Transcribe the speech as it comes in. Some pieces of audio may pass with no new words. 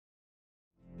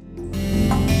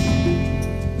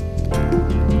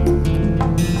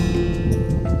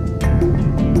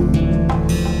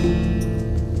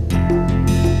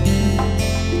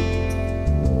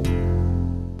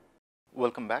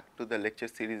back to the lecture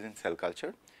series in cell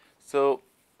culture. So,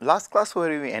 last class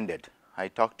where we ended, I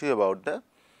talked to you about the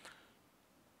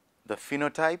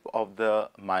phenotype of the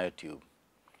myotube.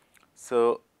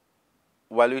 So,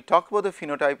 while we talk about the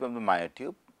phenotype of the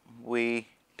myotube, we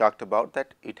talked about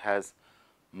that it has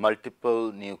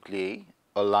multiple nuclei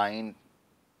aligned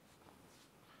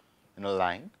in a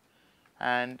line,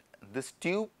 and this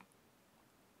tube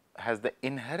has the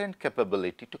inherent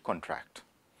capability to contract.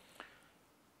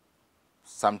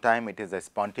 Sometime it is a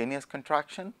spontaneous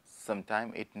contraction,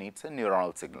 sometime it needs a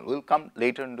neuronal signal. We will come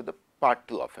later into the part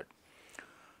 2 of it.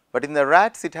 But in the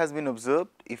rats, it has been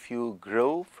observed, if you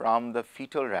grow from the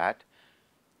fetal rat,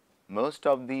 most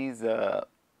of these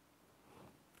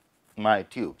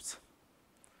myotubes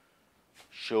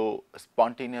show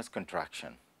spontaneous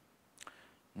contraction.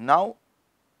 Now,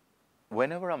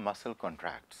 whenever a muscle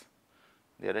contracts,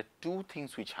 there are two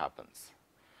things which happens.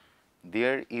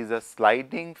 There is a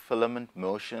sliding filament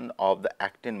motion of the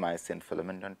actin myosin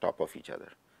filament on top of each other.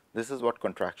 This is what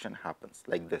contraction happens,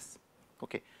 like this,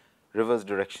 okay, reverse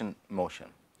direction motion.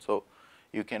 So,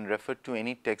 you can refer to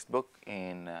any textbook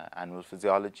in animal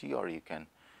physiology, or you can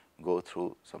go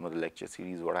through some of the lecture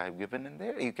series what I have given in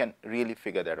there. You can really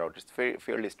figure that out. It is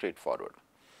fairly straightforward.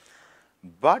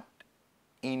 But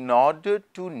in order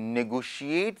to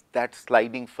negotiate that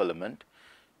sliding filament,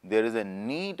 there is a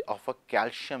need of a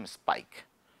calcium spike.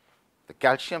 The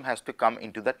calcium has to come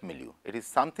into that milieu. It is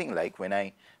something like when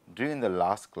I drew in the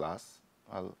last class,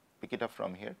 I will pick it up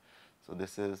from here. So,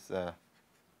 this is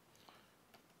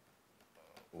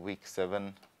week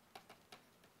 7,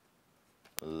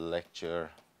 lecture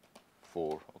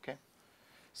 4. Okay.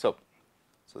 So,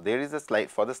 there is a slide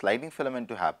for the sliding filament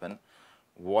to happen.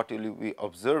 What you will be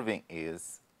observing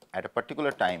is at a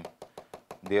particular time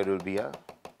there will be a,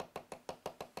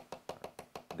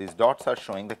 these dots are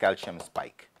showing the calcium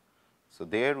spike. So,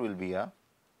 there will be a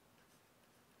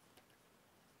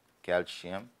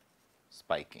calcium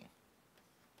spiking,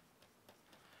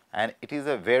 and it is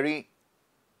a very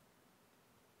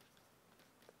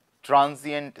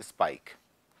transient spike.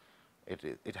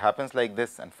 It happens like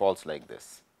this and falls like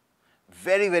this,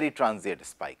 very transient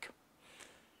spike.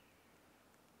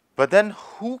 But then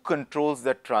who controls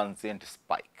that transient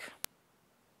spike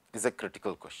is a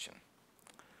critical question.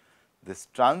 This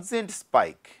transient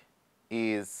spike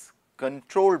is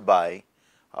controlled by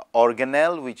an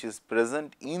organelle which is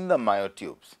present in the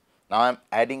myotubes. Now, I am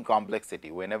adding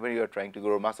complexity. Whenever you are trying to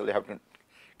grow muscle, you have to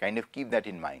kind of keep that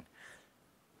in mind.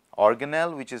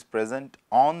 Organelle which is present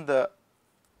on the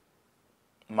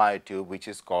myotube, which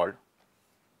is called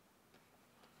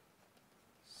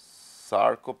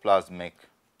sarcoplasmic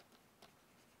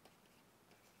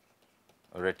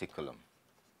reticulum,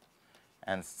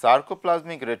 and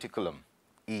sarcoplasmic reticulum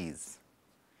is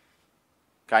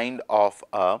kind of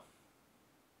a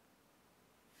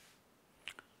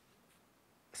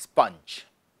sponge.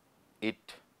 You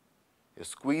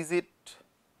squeeze it,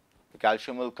 the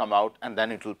calcium will come out, and then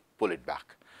it will pull it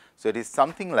back. So, it is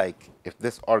something like if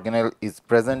this organelle is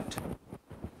present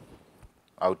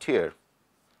out here,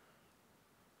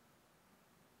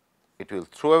 it will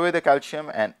throw away the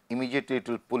calcium and immediately it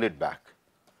will pull it back,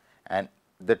 and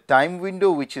the time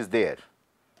window which is there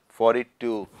for it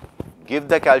to give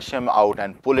the calcium out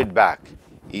and pull it back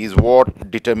is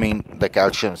what determines the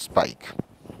calcium spike.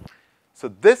 So,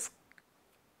 this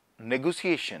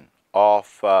negotiation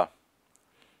of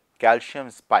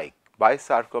calcium spike by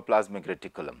sarcoplasmic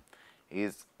reticulum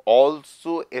is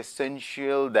also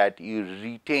essential that you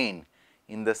retain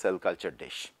in the cell culture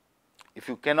dish. If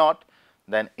you cannot,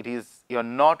 then it is you are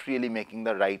not really making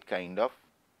the right kind of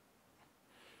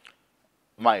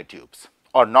myotubes,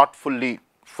 or not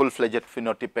full-fledged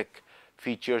phenotypic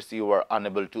features you are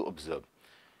unable to observe.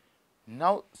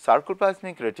 Now,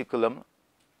 sarcoplasmic reticulum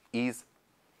is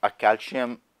a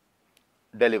calcium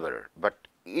deliverer, but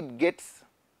it gets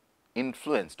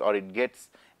influenced or it gets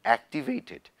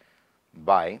activated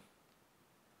by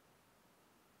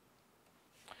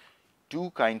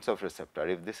two kinds of receptor.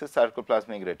 If this is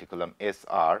sarcoplasmic reticulum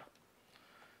SR,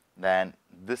 then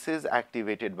this is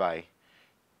activated by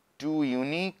two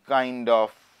unique kind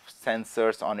of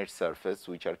sensors on its surface,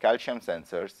 which are calcium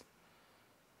sensors,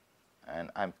 and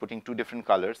I am putting two different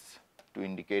colors to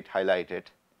indicate highlighted,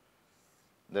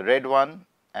 the red one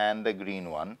and the green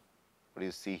one. What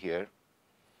you see here,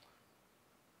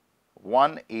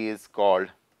 one is called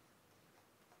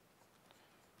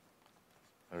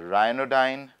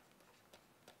ryanodine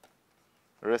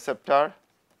receptor,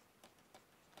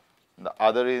 the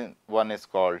other one is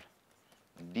called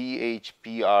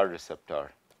DHPR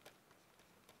receptor.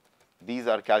 These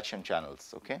are calcium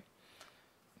channels. Okay.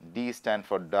 D stand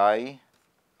for di,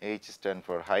 H stands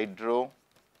for hydro,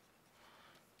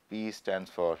 P stands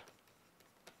for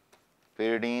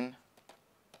pyridine,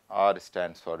 R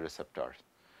stands for receptors.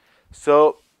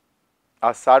 So, a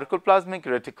sarcoplasmic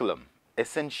reticulum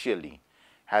essentially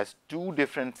has two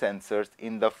different sensors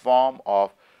in the form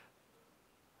of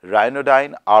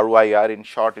ryanodine RYR. In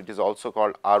short, it is also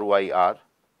called RYR.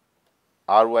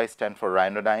 RY stand for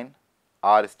ryanodine,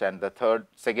 R stand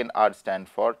second R stand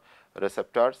for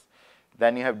receptors.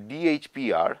 Then you have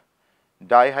DHPR,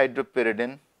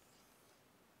 dihydropyridine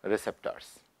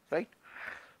receptors, right.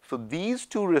 So, these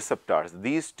two receptors,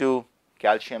 these two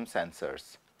calcium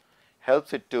sensors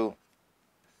helps it to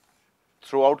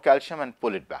throw out calcium and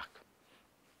pull it back.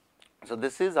 So,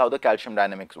 this is how the calcium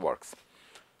dynamics works.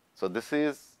 So, this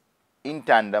is in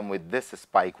tandem with this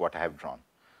spike what I have drawn,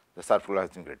 the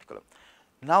sarcoplasmic reticulum.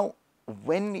 Now,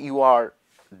 when you are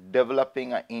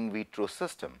developing an in vitro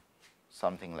system,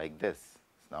 something like this,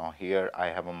 now here I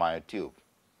have a myotube,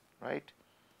 right,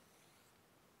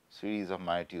 series of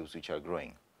myotubes which are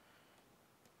growing.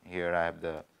 Here I have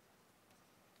the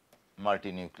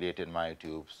multinucleated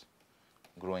myotubes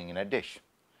growing in a dish.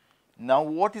 Now,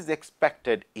 what is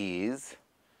expected is,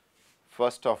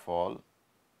 first of all,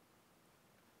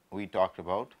 we talked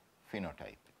about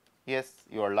phenotype. Yes,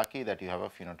 you are lucky that you have a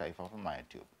phenotype of a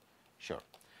myotube. Sure.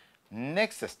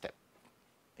 Next step,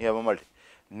 you have a multi.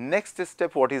 Next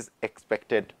step, what is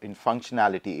expected in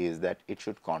functionality is that it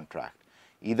should contract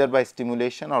either by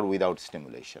stimulation or without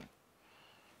stimulation.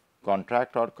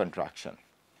 Contract or contraction.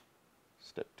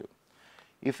 Step 2.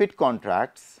 If it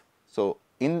contracts, so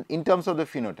in terms of the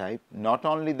phenotype, not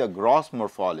only the gross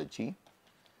morphology,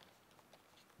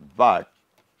 but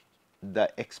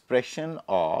the expression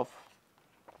of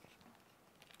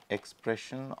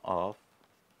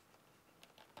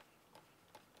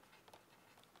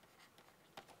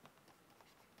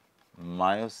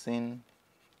myosin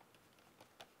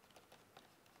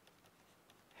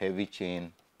heavy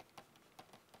chain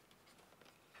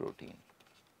protein.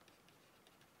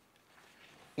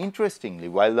 Interestingly,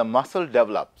 while the muscle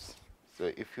develops,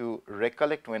 so if you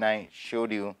recollect when I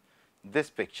showed you this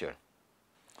picture,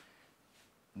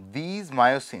 these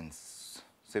myosins,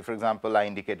 say for example, I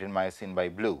indicated myosin by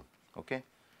blue, okay.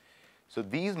 So,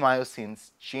 these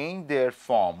myosins change their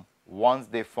form once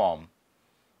they form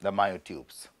the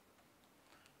myotubes.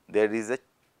 There is a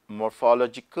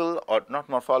morphological, or not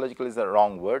morphological is a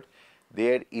wrong word,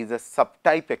 there is a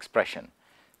subtype expression.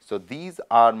 So, these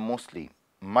are mostly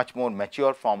much more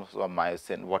mature forms of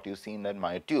myosin, what you see in the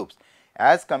myotubes,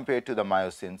 as compared to the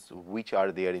myosins which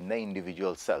are there in the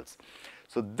individual cells.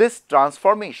 So, this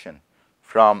transformation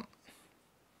from,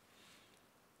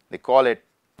 they call it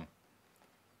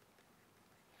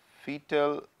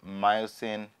fetal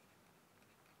myosin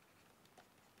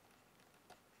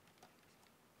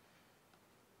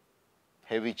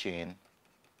heavy chain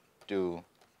to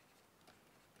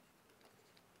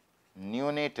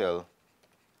neonatal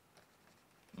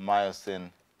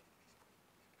myosin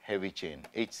heavy chain,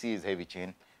 HC is heavy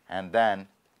chain, and then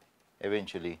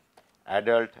eventually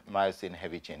adult myosin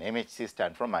heavy chain, MHC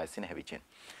stand for myosin heavy chain.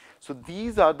 So,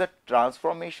 these are the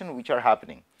transformation which are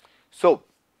happening. So,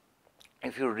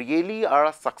 if you really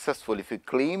are successful, if you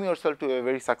claim yourself to be a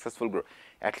very successful group,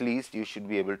 at least you should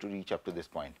be able to reach up to this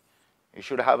point. You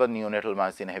should have a neonatal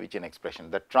myosin heavy chain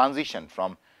expression, the transition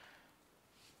from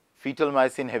fetal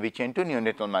myosin heavy chain to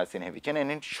neonatal myosin heavy chain,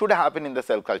 and it should happen in the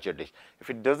cell culture dish. If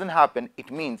it does not happen,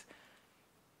 it means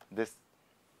this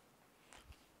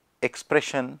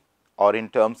expression or in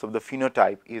terms of the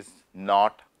phenotype is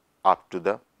not up to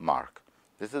the mark.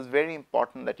 This is very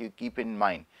important that you keep in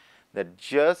mind, that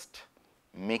just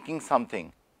making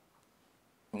something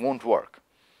will not work.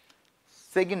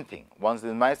 Second thing, once the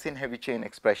myosin heavy chain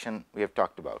expression we have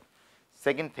talked about.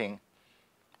 Second thing,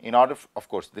 in order, of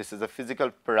course, this is a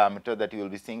physical parameter that you will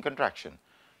be seeing contraction,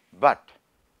 but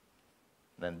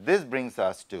then this brings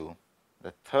us to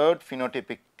the third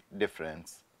phenotypic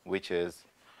difference, which is,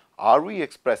 are we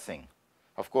expressing,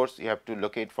 of course, you have to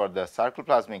locate for the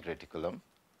sarcoplasmic reticulum,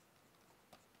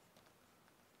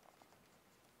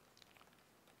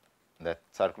 that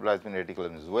sarcoplasmic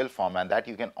reticulum is well formed, and that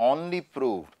you can only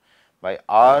prove by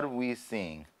are we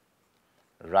seeing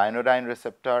ryanodine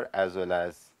receptor as well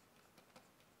as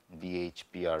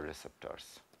DHPR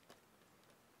receptors.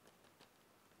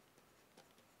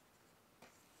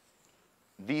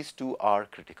 These two are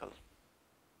critical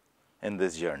in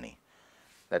this journey,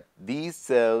 that these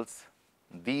cells,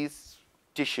 these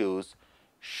tissues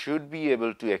should be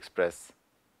able to express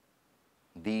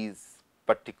these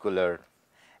particular,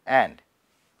 and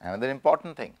another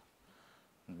important thing,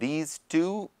 these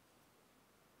two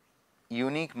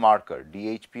unique marker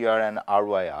DHPR and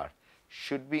RYR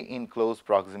should be in close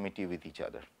proximity with each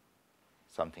other,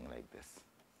 something like this,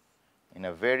 in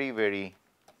a very, very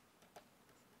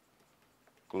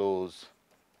close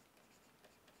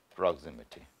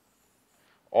proximity.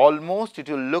 Almost it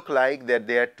will look like that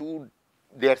they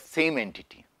are same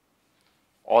entity.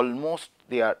 Almost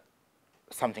they are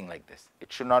something like this.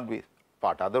 It should not be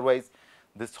part. Otherwise,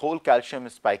 this whole calcium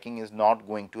spiking is not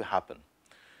going to happen.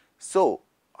 So,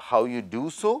 how you do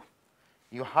so?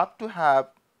 You have to have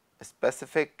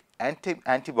specific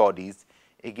antibodies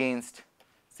against,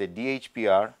 say,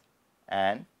 DHPR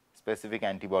and specific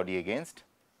antibody against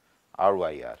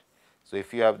RYR. So,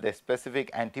 if you have the specific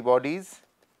antibodies,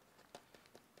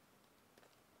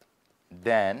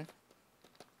 then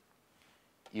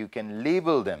you can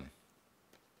label them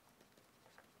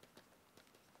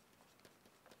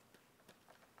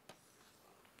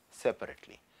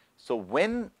separately. So,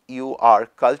 when you are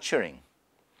culturing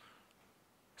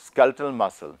skeletal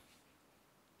muscle,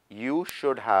 you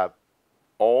should have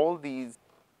all these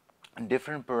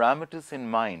different parameters in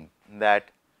mind,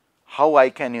 that how I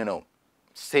can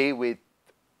say with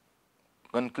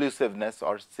conclusiveness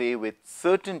or say with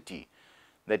certainty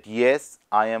that yes,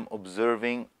 I am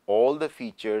observing all the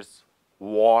features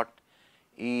what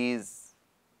is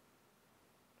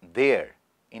there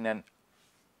in a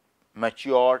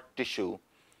mature tissue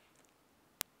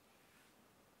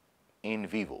in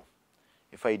vivo.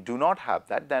 If I do not have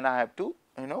that, then I have to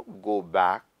go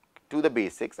back to the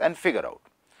basics and figure out.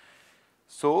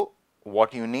 So,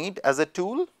 what you need as a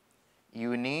tool?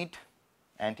 You need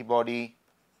antibody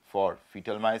for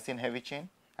fetal myosin heavy chain.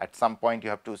 At some point you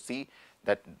have to see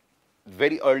that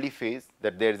very early phase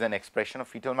that there is an expression of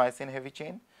fetal myosin heavy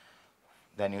chain.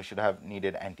 Then you should have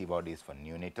needed antibodies for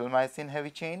neonatal myosin heavy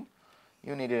chain.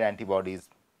 You needed antibodies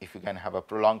if you can have a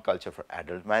prolonged culture for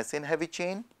adult myosin heavy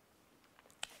chain.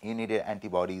 You needed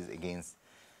antibodies against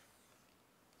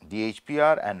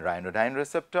DHPR and ryanodine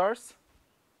receptors,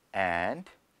 and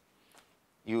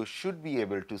you should be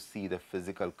able to see the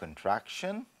physical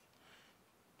contraction,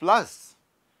 plus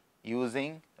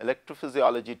using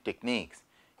electrophysiology techniques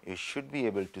you should be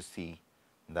able to see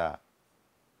the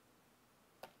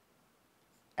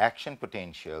action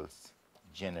potentials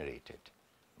generated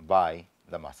by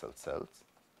the muscle cells,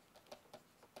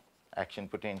 action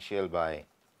potential by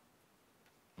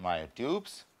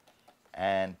myotubes.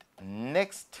 And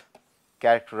next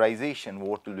characterization,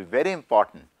 what will be very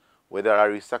important, whether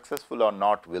are you successful or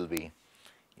not, will be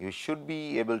you should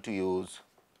be able to use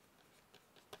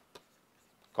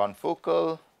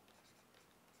confocal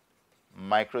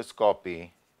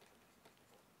microscopy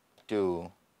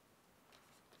to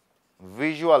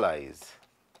visualize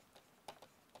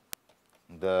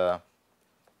the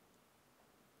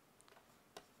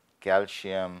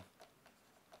calcium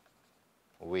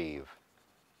wave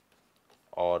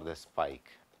or the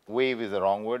spike. Wave is the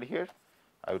wrong word here,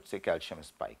 I would say calcium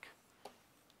spike,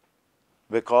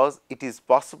 because it is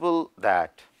possible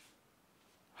that,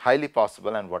 highly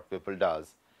possible, and what people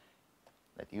does,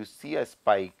 that you see a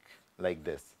spike like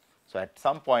this. So, at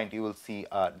some point you will see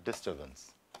a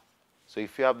disturbance. So,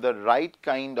 if you have the right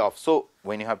kind of, so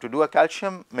when you have to do a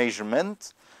calcium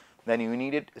measurement, then you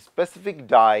needed specific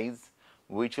dyes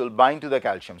which will bind to the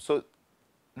calcium. So,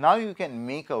 now you can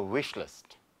make a wish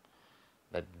list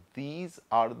that these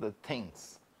are the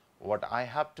things what I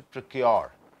have to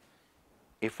procure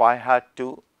if I had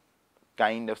to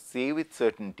kind of say with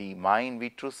certainty my in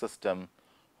vitro system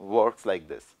works like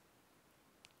this.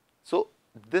 So,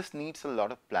 this needs a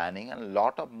lot of planning and a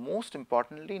lot of, most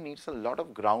importantly, needs a lot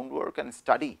of groundwork and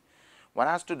study. One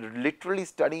has to literally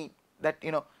study that,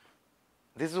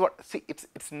 this is what, see,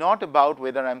 it's not about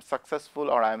whether I am successful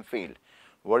or I am failed.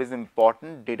 What is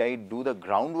important, did I do the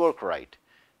groundwork right?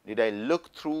 Did I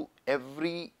look through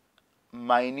every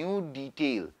minute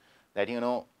detail that,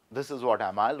 this is what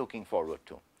am I looking forward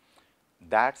to?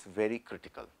 That's very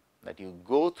critical, that you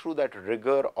go through that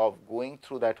rigor of going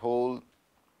through that whole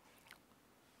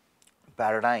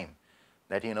paradigm,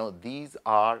 that these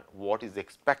are what is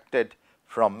expected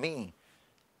from me,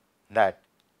 that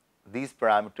these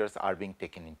parameters are being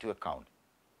taken into account.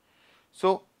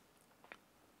 So,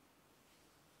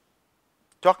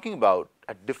 talking about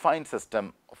a defined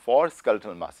system for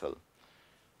skeletal muscle,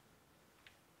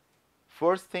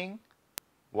 first thing,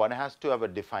 one has to have a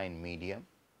defined medium.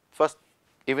 First,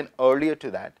 even earlier to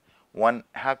that, one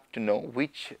have to know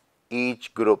which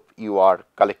age group you are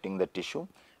collecting the tissue,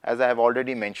 as I have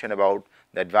already mentioned about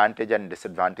the advantage and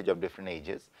disadvantage of different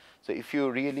ages. So, if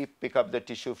you really pick up the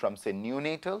tissue from, say,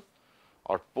 neonatal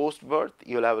or post birth,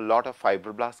 you will have a lot of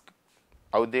fibroblasts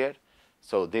out there.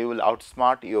 So, they will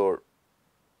outsmart your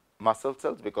muscle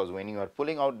cells, because when you are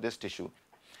pulling out this tissue,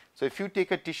 so if you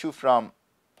take a tissue from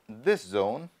this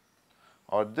zone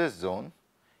or this zone,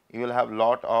 you will have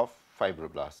lot of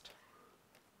fibroblast,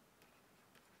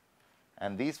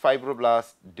 and these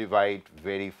fibroblasts divide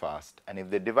very fast, and if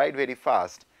they divide very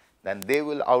fast, then they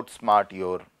will outsmart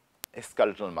your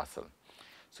skeletal muscle.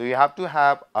 So you have to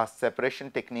have a separation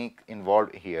technique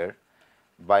involved here,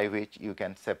 by which you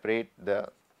can separate the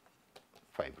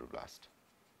fibroblast.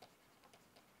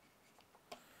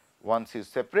 Once you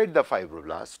separate the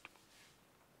fibroblast,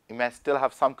 you may still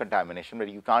have some contamination, but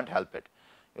you can't help it.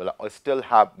 You will still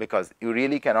have, because you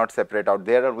really cannot separate out.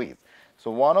 There are ways.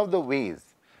 So one of the ways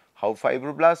how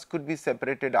fibroblasts could be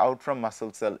separated out from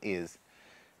muscle cell is,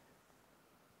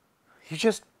 you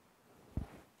just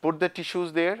put the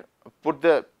tissues there, put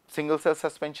the single cell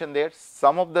suspension there,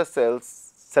 some of the cells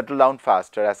settle down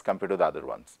faster as compared to the other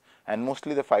ones, and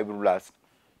mostly the fibroblasts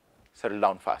settle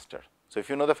down faster. So if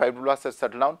you know the fibroblasts have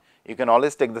settled down, you can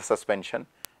always take the suspension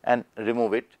and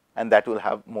remove it, and that will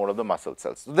have more of the muscle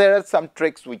cells. So there are some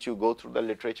tricks which you go through the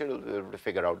literature, you will be able to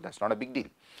figure out, that is not a big deal.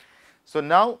 So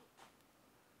now,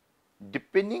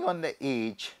 depending on the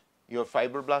age, your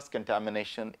fibroblast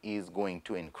contamination is going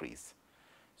to increase.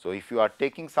 So if you are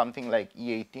taking something like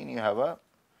E18, you have a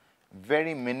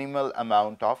very minimal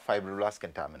amount of fibroblast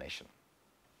contamination,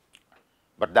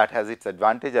 but that has its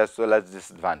advantage as well as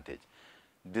disadvantage.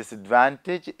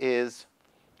 Disadvantage is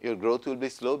your growth will be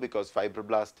slow, because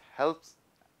fibroblast helps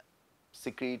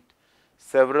secrete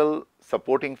several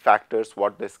supporting factors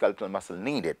what the skeletal muscle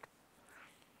needed.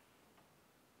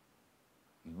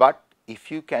 But if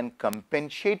you can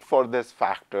compensate for these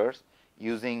factors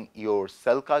using your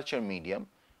cell culture medium,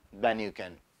 then you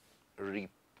can reap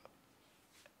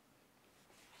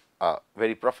a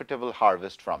very profitable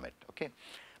harvest from it. Okay,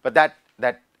 but that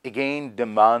again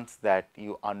demands that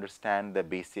you understand the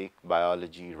basic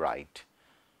biology right.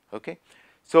 Okay,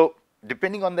 so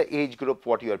depending on the age group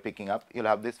what you are picking up, you will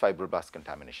have this fibroblast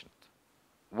contamination.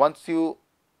 Once you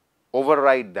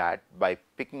override that by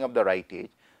picking up the right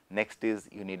age, next is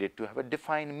you needed to have a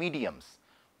defined mediums.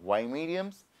 Why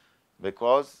mediums?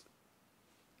 Because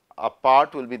a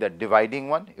part will be the dividing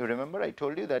one. You remember I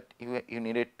told you that you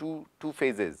needed two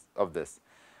phases of this.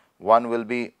 One will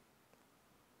be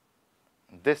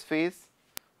this phase,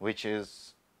 which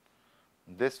is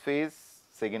this phase,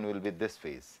 second will be this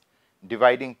phase,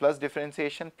 dividing plus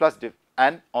differentiation plus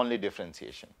and only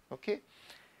differentiation. Okay,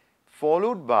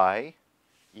 followed by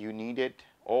you needed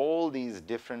all these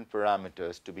different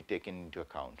parameters to be taken into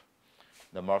account.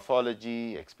 The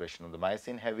morphology, expression of the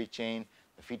myosin heavy chain,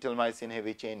 the fetal myosin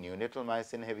heavy chain, neonatal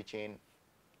myosin heavy chain,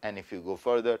 and if you go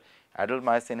further, adult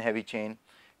myosin heavy chain,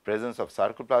 presence of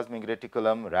sarcoplasmic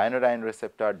reticulum, ryanodine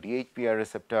receptor, DHPR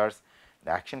receptors,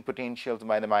 the action potentials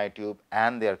by the myotube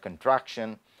and their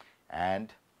contraction,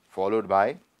 and followed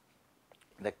by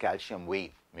the calcium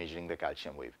wave, measuring the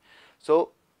calcium wave.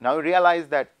 So now you realize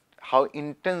that how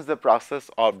intense the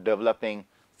process of developing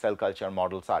cell culture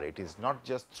models are. It is not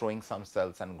just throwing some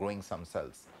cells and growing some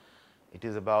cells. It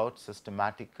is about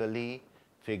systematically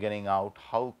figuring out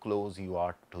how close you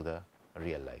are to the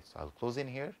real life. So I will close in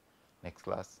here. Next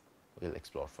class we will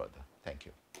explore further. Thank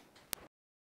you.